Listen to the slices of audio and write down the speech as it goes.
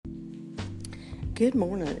Good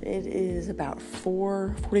morning. It is about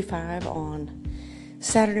 4:45 on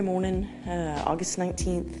Saturday morning, August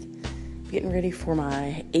 19th. Getting ready for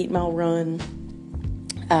my 8-mile run.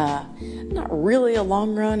 Not really a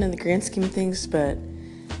long run in the grand scheme of things, but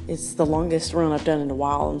it's the longest run I've done in a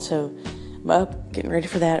while. And so I'm up, getting ready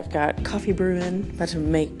for that. I've got coffee brewing, about to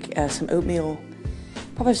make some oatmeal.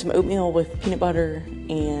 Probably some oatmeal with peanut butter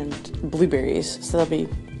and blueberries. So that'll be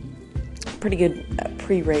pretty good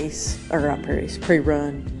pre-run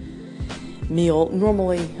meal.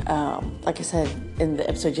 Normally, like I said in the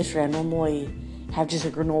episode yesterday, I normally have just a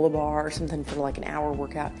granola bar or something for like an hour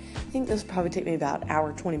workout. I think this will probably take me about an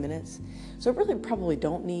hour, 20 minutes. So I really probably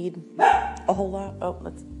don't need a whole lot.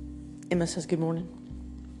 Emma says good morning.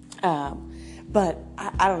 But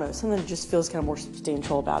I don't know, something just feels kind of more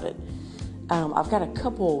substantial about it. I've got a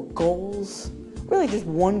couple goals. Really just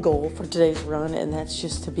one goal for today's run, and that's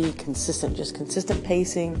just to be consistent, just consistent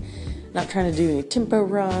pacing, not trying to do any tempo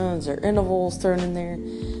runs or intervals thrown in there.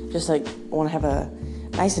 Just like I want to have a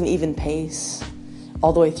nice and even pace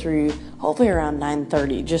all the way through, hopefully around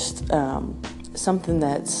 9:30. Just something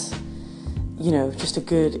that's, just a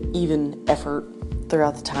good even effort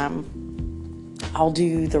throughout the time. I'll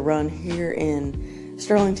do the run here in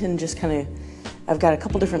Sterlington, just kind of, I've got a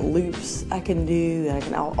couple different loops I can do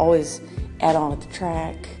that I'll always add on at the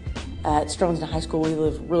track. At Sterlington High School, we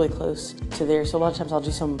live really close to there, so a lot of times I'll do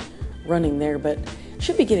some running there, but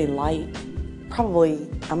should be getting light. Probably,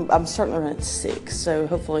 I'm starting to run at 6, so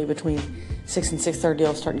hopefully between 6 and 6:30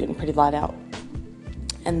 I'll start getting pretty light out.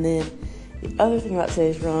 And then the other thing about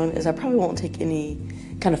today's run is I probably won't take any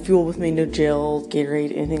kind of fuel with me, no gel,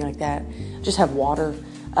 Gatorade, anything like that. Just have water.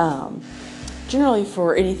 Generally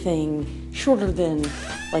for anything shorter than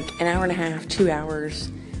like an hour and a half, 2 hours,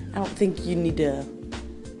 I don't think you need to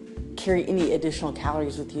carry any additional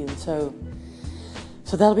calories with you. And so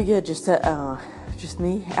that'll be good. Just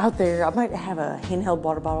me out there. I might have a handheld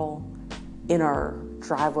water bottle in our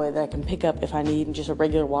driveway that I can pick up if I need, and just a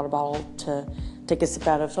regular water bottle to take a sip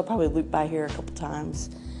out of. So I'll probably loop by here a couple times.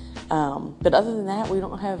 But other than that, we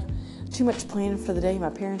don't have too much planned for the day. My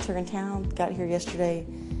parents are in town, got here yesterday,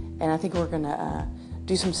 and I think we're going to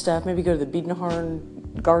do some stuff, maybe go to the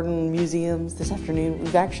Biedenharn Garden Museums this afternoon.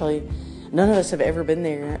 None of us have ever been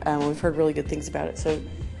there. We've heard really good things about it, so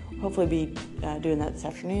hopefully be doing that this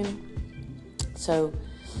afternoon. So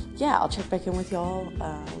yeah, I'll check back in with y'all,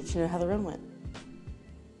 let you know how the run went.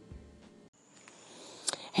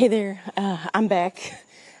 Hey there, I'm back.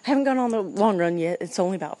 I haven't gone on the long run yet. It's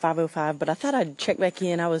only about 5:05, but I thought I'd check back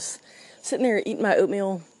in. I was sitting there eating my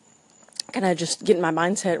oatmeal, kind of just getting my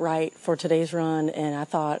mindset right for today's run, and I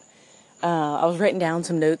thought, I was writing down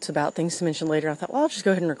some notes about things to mention later. I thought, well, I'll just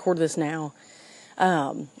go ahead and record this now.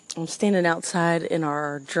 I'm standing outside in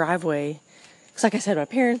our driveway, because like I said, my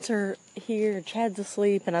parents are here, Chad's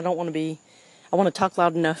asleep, and I want to talk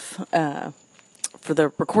loud enough for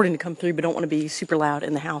the recording to come through, but don't want to be super loud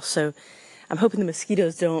in the house. So I'm hoping the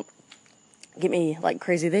mosquitoes don't get me like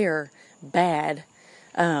crazy. They are bad.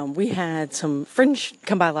 We had some friends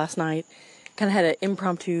come by last night, kind of had an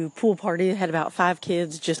impromptu pool party. Had about 5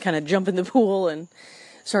 kids just kind of jump in the pool and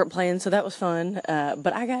start playing, so that was fun.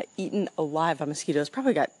 But I got eaten alive by mosquitoes.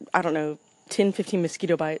 Probably got, 10, 15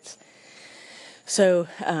 mosquito bites. So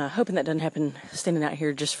hoping that doesn't happen standing out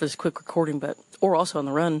here just for this quick recording, or also on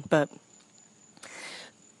the run. But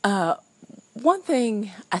one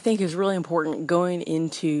thing I think is really important going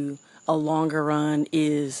into a longer run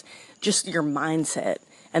is just your mindset.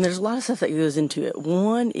 And there's a lot of stuff that goes into it.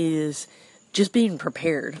 One is just being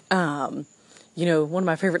prepared. One of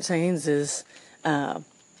my favorite sayings is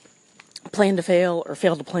plan to fail or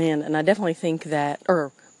fail to plan. And I definitely think that,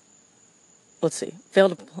 fail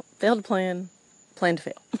to plan, plan to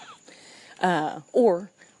fail.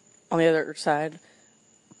 Or on the other side,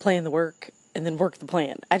 plan the work and then work the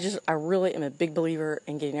plan. I really am a big believer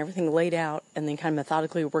in getting everything laid out and then kind of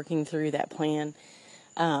methodically working through that plan.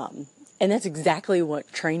 And that's exactly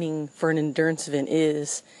what training for an endurance event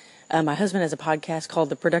is. My husband has a podcast called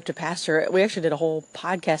The Productive Pastor. We actually did a whole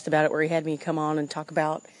podcast about it where he had me come on and talk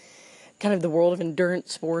about kind of the world of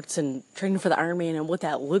endurance sports and training for the Ironman and what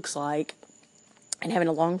that looks like, and having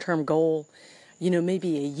a long-term goal,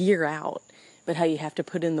 maybe a year out, but how you have to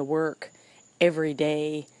put in the work every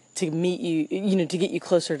day to meet you, to get you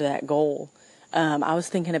closer to that goal. I was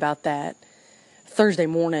thinking about that Thursday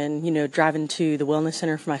morning, driving to the wellness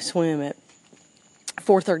center for my swim at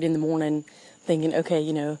 4:30 in the morning, thinking,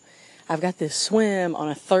 okay, I've got this swim on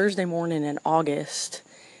a Thursday morning in August.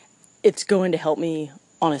 It's going to help me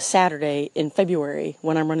on a Saturday in February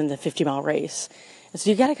when I'm running the 50-mile race. And so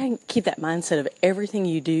you got to kind of keep that mindset of everything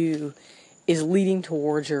you do is leading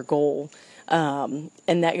towards your goal. And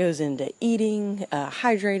that goes into eating,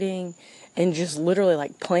 hydrating, and just literally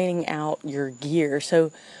like planning out your gear.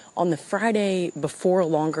 So on the Friday before a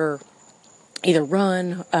longer either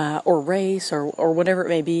run or race or whatever it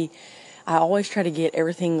may be, I always try to get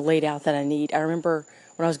everything laid out that I need. I remember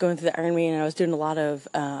when I was going through the Ironman and I was doing a lot of,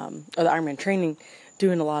 or the Ironman training,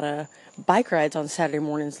 doing a lot of bike rides on Saturday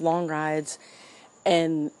mornings, long rides.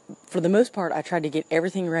 And for the most part, I tried to get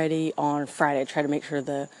everything ready on Friday. I tried to make sure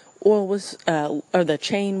the oil was, or the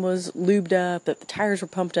chain was lubed up, that the tires were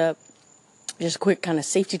pumped up. Just a quick kind of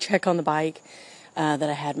safety check on the bike, that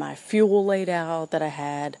I had my fuel laid out, that I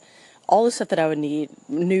had all the stuff that I would need,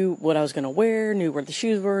 knew what I was going to wear, knew where the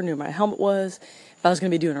shoes were, knew where my helmet was. If I was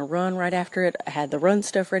going to be doing a run right after it, I had the run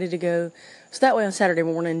stuff ready to go. So that way on Saturday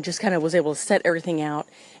morning, just kind of was able to set everything out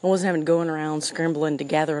and wasn't having going around scrambling to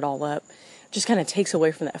gather it all up. Just kind of takes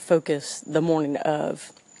away from that focus the morning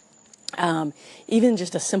of. Even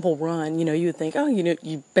just a simple run, you would think,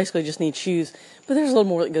 you basically just need shoes, but there's a little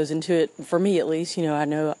more that goes into it. For me, at least, I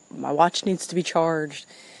know my watch needs to be charged.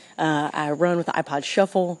 I run with the iPod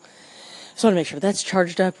Shuffle, so I want to make sure that's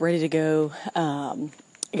charged up, ready to go.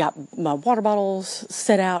 I got my water bottles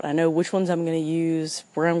set out. I know which ones I'm going to use,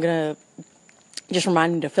 where I'm going to just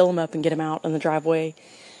remind me to fill them up and get them out in the driveway.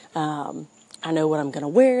 I know what I'm going to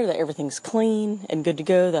wear, that everything's clean and good to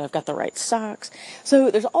go, that I've got the right socks.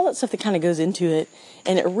 So there's all that stuff that kind of goes into it,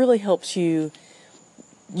 and it really helps you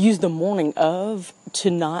use the morning of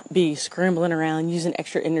to not be scrambling around, using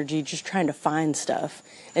extra energy, just trying to find stuff,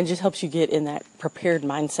 and just helps you get in that prepared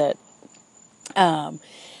mindset.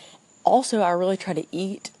 Also, I really try to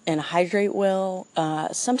eat and hydrate well.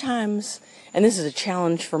 Sometimes, and this is a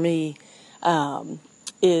challenge for me,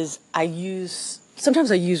 is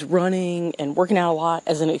sometimes I use running and working out a lot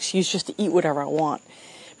as an excuse just to eat whatever I want.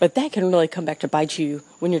 But that can really come back to bite you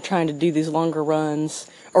when you're trying to do these longer runs,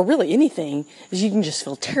 or really anything, is you can just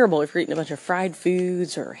feel terrible if you're eating a bunch of fried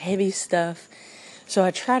foods or heavy stuff. So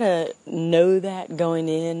I try to know that going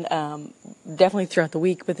in, definitely throughout the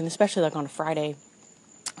week, but then especially like on a Friday.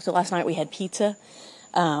 So last night we had pizza,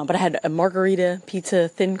 but I had a margarita pizza,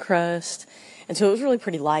 thin crust, and so it was really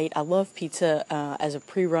pretty light. I love pizza as a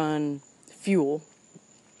pre-run fuel.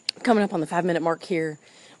 Coming up on the 5-minute mark here.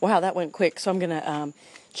 Wow, that went quick. So I'm going to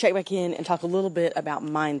check back in and talk a little bit about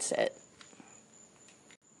mindset.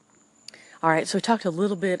 All right, so we talked a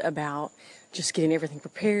little bit about just getting everything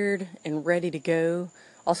prepared and ready to go.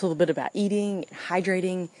 Also a little bit about eating,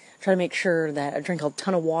 hydrating. Try to make sure that I drink a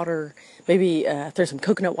ton of water. Maybe throw some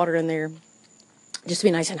coconut water in there, just to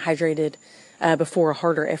be nice and hydrated before a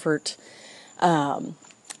harder effort. I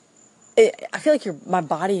feel like my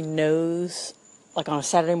body knows, like on a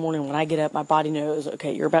Saturday morning when I get up, my body knows,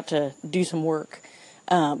 okay, you're about to do some work.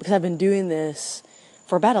 Because I've been doing this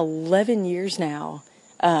for about 11 years now.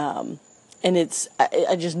 And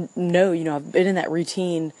I just know, I've been in that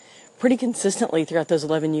routine pretty consistently throughout those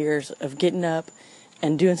 11 years of getting up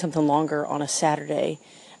and doing something longer on a Saturday.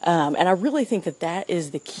 And I really think that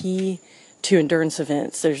is the key to endurance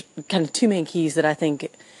events. There's kind of two main keys that I think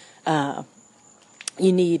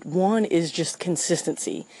you need. One is just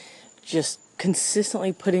consistency, just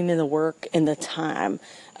consistently putting in the work and the time.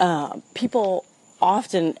 People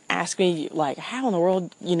often ask me, like, how in the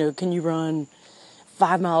world, can you run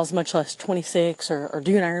 5 miles, much less 26, or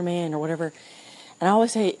do an Ironman or whatever? And I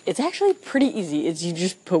always say, it's actually pretty easy. It's you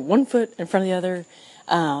just put one foot in front of the other.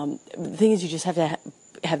 The thing is, you just have to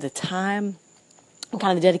have the time and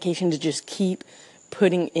kind of the dedication to just keep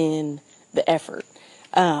putting in the effort.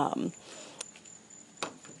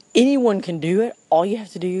 Anyone can do it. All you have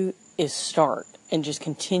to do is start and just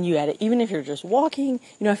continue at it. Even if you're just walking,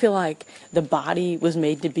 I feel like the body was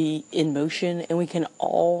made to be in motion, and we can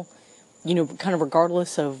all, kind of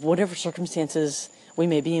regardless of whatever circumstances we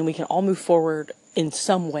may be in, we can all move forward in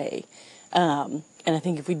some way. And I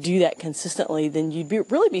think if we do that consistently, then you'd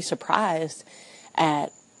really be surprised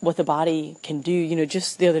at what the body can do.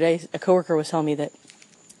 Just the other day, a coworker was telling me that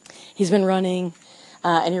he's been running,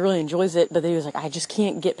 and he really enjoys it, but then he was like, I just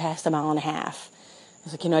can't get past 1.5 miles. I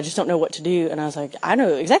was like, I just don't know what to do. And I was like, I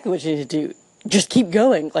know exactly what you need to do. Just keep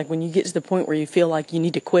going. Like when you get to the point where you feel like you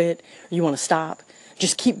need to quit or you want to stop,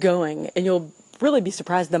 just keep going. And you'll really be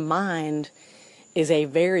surprised. The mind is a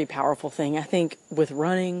very powerful thing. I think with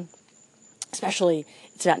running, especially,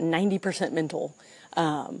 it's about 90% mental.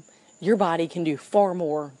 Your body can do far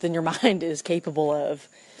more than your mind is capable of.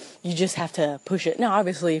 You just have to push it. Now,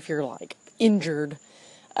 obviously, if you're like injured,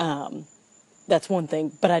 that's one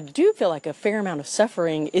thing, but I do feel like a fair amount of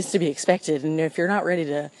suffering is to be expected, and if you're not ready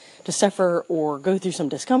to suffer or go through some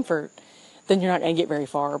discomfort, then you're not going to get very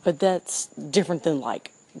far. But that's different than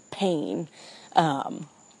like pain.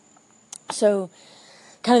 So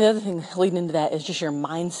kind of the other thing leading into that is just your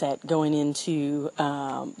mindset going into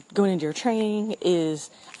your training. Is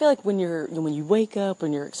I feel like when you wake up,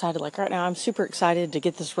 when you're excited, like right now I'm super excited to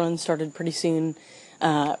get this run started pretty soon,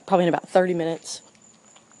 probably in about 30 minutes,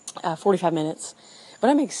 45 minutes. But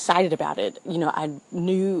I'm excited about it. I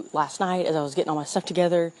knew last night as I was getting all my stuff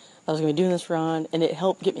together, I was going to be doing this run, and it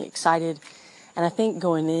helped get me excited. And I think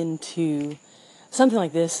going into something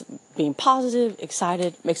like this, being positive,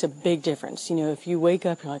 excited, makes a big difference. If you wake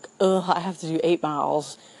up, you're like, ugh, I have to do 8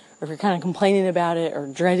 miles, or if you're kind of complaining about it or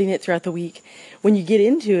dreading it throughout the week, when you get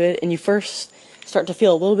into it and you first start to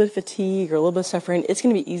feel a little bit of fatigue or a little bit of suffering, it's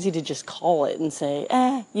going to be easy to just call it and say,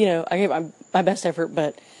 I gave my best effort,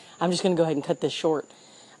 but I'm just going to go ahead and cut this short.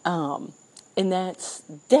 And that's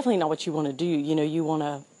definitely not what you want to do. You want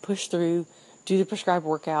to push through, do the prescribed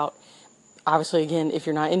workout. Obviously, again, if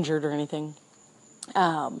you're not injured or anything.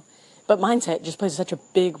 But mindset just plays such a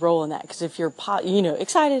big role in that. Because if you're,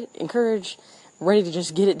 excited, encouraged, ready to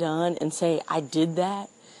just get it done and say, I did that.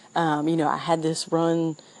 I had this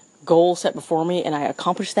run goal set before me and I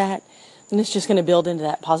accomplished that. And it's just going to build into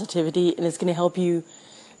that positivity, and it's going to help you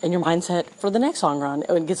and your mindset for the next long run.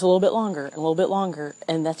 It gets a little bit longer and a little bit longer,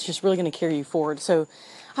 and that's just really going to carry you forward. So,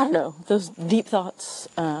 I don't know, those deep thoughts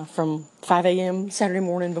from 5 a.m. Saturday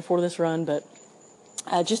morning before this run, but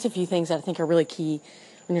just a few things that I think are really key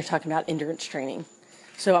when you're talking about endurance training.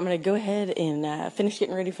 So I'm going to go ahead and finish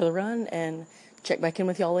getting ready for the run and check back in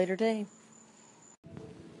with y'all later today.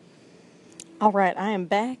 All right, I am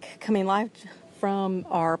back, coming live from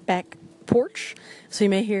our back porch, so you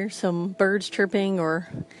may hear some birds chirping, or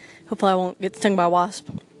hopefully I won't get stung by a wasp.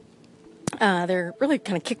 They're really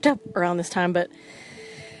kind of kicked up around this time, but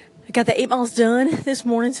I got the 8 miles done this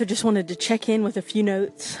morning, so just wanted to check in with a few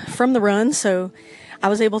notes from the run. So I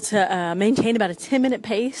was able to maintain about a 10-minute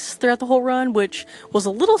pace throughout the whole run, which was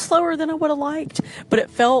a little slower than I would have liked, but it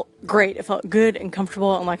felt great. It felt good and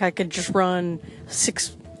comfortable, and like I could just run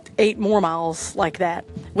 6-8 more miles like that,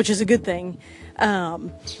 which is a good thing.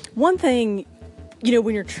 One thing,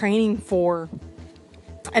 when you're training for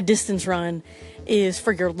a distance run, is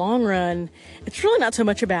for your long run, it's really not so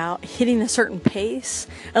much about hitting a certain pace,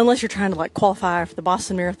 unless you're trying to qualify for the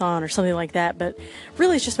Boston Marathon or something like that, but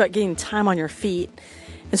really it's just about getting time on your feet.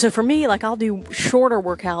 And so for me, I'll do shorter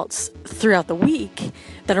workouts throughout the week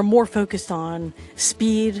that are more focused on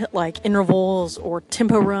speed, like intervals or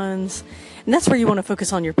tempo runs. And that's where you want to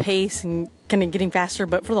focus on your pace and kind of getting faster.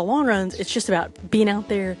 But for the long runs, it's just about being out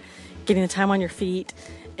there, getting the time on your feet,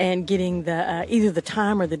 and getting the either the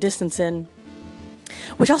time or the distance in.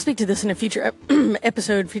 Which I'll speak to this in a future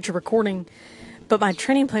episode, future recording. But my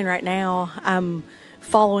training plan right now, I'm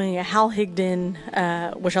following a Hal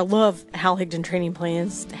Higdon, which I love Hal Higdon training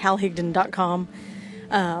plans, halhigdon.com.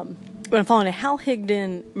 But I'm following a Hal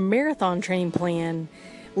Higdon marathon training plan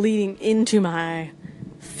leading into my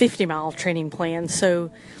 50-mile training plan.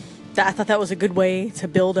 So I thought that was a good way to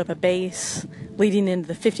build up a base leading into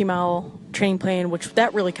the 50-mile training plan, which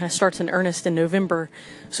that really kind of starts in earnest in November.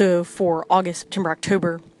 So for August, September,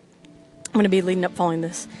 October, I'm going to be leading up following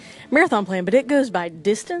this marathon plan, but it goes by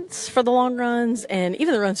distance for the long runs and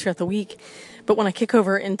even the runs throughout the week. But when I kick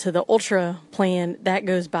over into the ultra plan, that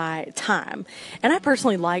goes by time. And I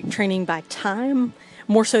personally like training by time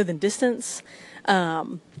more so than distance.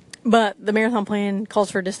 But the marathon plan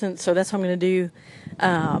calls for distance, so that's what I'm going to do.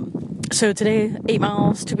 So today, 8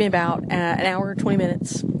 miles took me about an hour, 20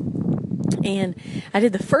 minutes. And I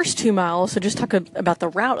did the first 2 miles, so just talk about the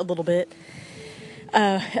route a little bit.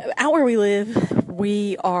 Out where we live,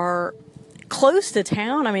 we are close to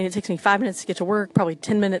town. I mean, it takes me 5 minutes to get to work, probably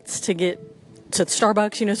 10 minutes to get to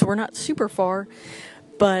Starbucks, so we're not super far.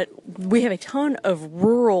 But we have a ton of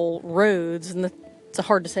rural roads, and it's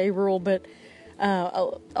hard to say rural, but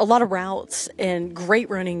a lot of routes and great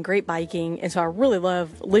running, great biking. And so I really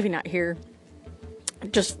love living out here.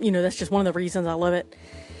 Just, that's just one of the reasons I love it.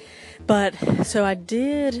 But so I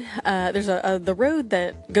did, there's the road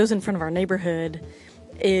that goes in front of our neighborhood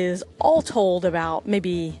is all told about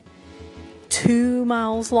maybe 2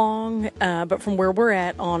 miles long. But from where we're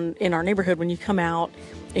at in our neighborhood, when you come out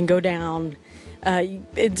and go down,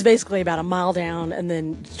 it's basically about a mile down, and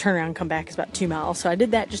then turn around and come back is about 2 miles. So I did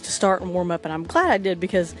that just to start and warm up, and I'm glad I did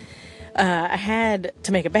because I had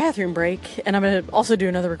to make a bathroom break, and I'm going to also do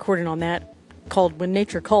another recording on that called When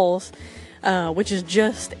Nature Calls, which is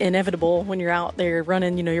just inevitable when you're out there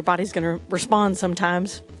running. Your body's going to respond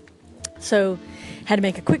sometimes. So had to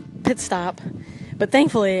make a quick pit stop, but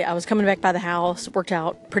thankfully I was coming back by the house. It worked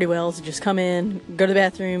out pretty well to just come in, go to the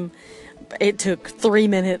bathroom. It took 3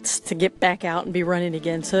 minutes to get back out and be running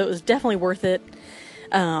again, so it was definitely worth it.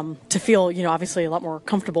 to feel, obviously a lot more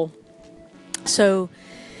comfortable. So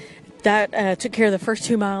that took care of the first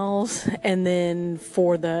 2 miles, and then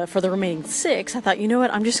for the remaining 6, I thought, you know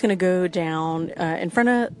what, I'm just going to go down in front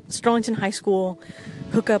of Sterlington High School,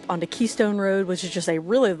 hook up onto Keystone Road, which is just a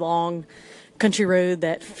really long country road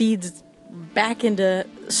that feeds back into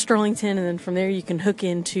Sterlington, and then from there you can hook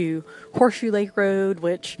into Horseshoe Lake Road,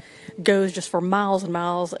 which goes just for miles and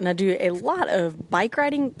miles. And I do a lot of bike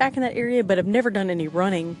riding back in that area, but I've never done any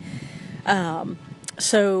running.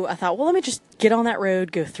 So I thought, well, let me just get on that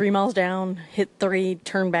road, go 3 miles down, hit 3,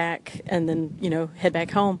 turn back, and then, head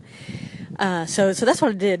back home. So that's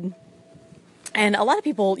what I did. And a lot of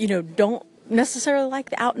people, don't necessarily like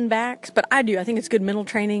the out and backs, but I do. I think it's good mental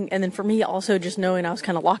training. And then for me also, just knowing I was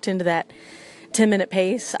kind of locked into that 10-minute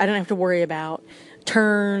pace, I didn't have to worry about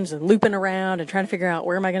turns and looping around and trying to figure out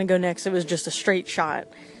where am I going to go next. It was just a straight shot,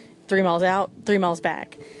 3 miles out, 3 miles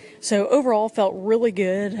back. So overall, felt really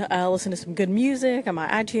good. Listened to some good music on my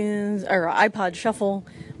iTunes or iPod Shuffle.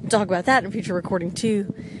 We'll talk about that in a future recording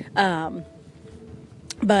too. But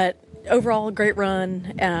overall, a great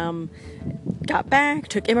run. Got back,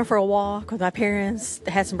 took Emma for a walk with my parents,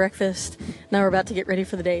 had some breakfast. Now we're about to get ready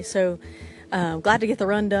for the day. So glad to get the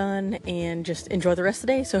run done and just enjoy the rest of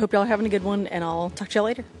the day. So hope y'all are having a good one, and I'll talk to y'all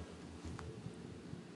later.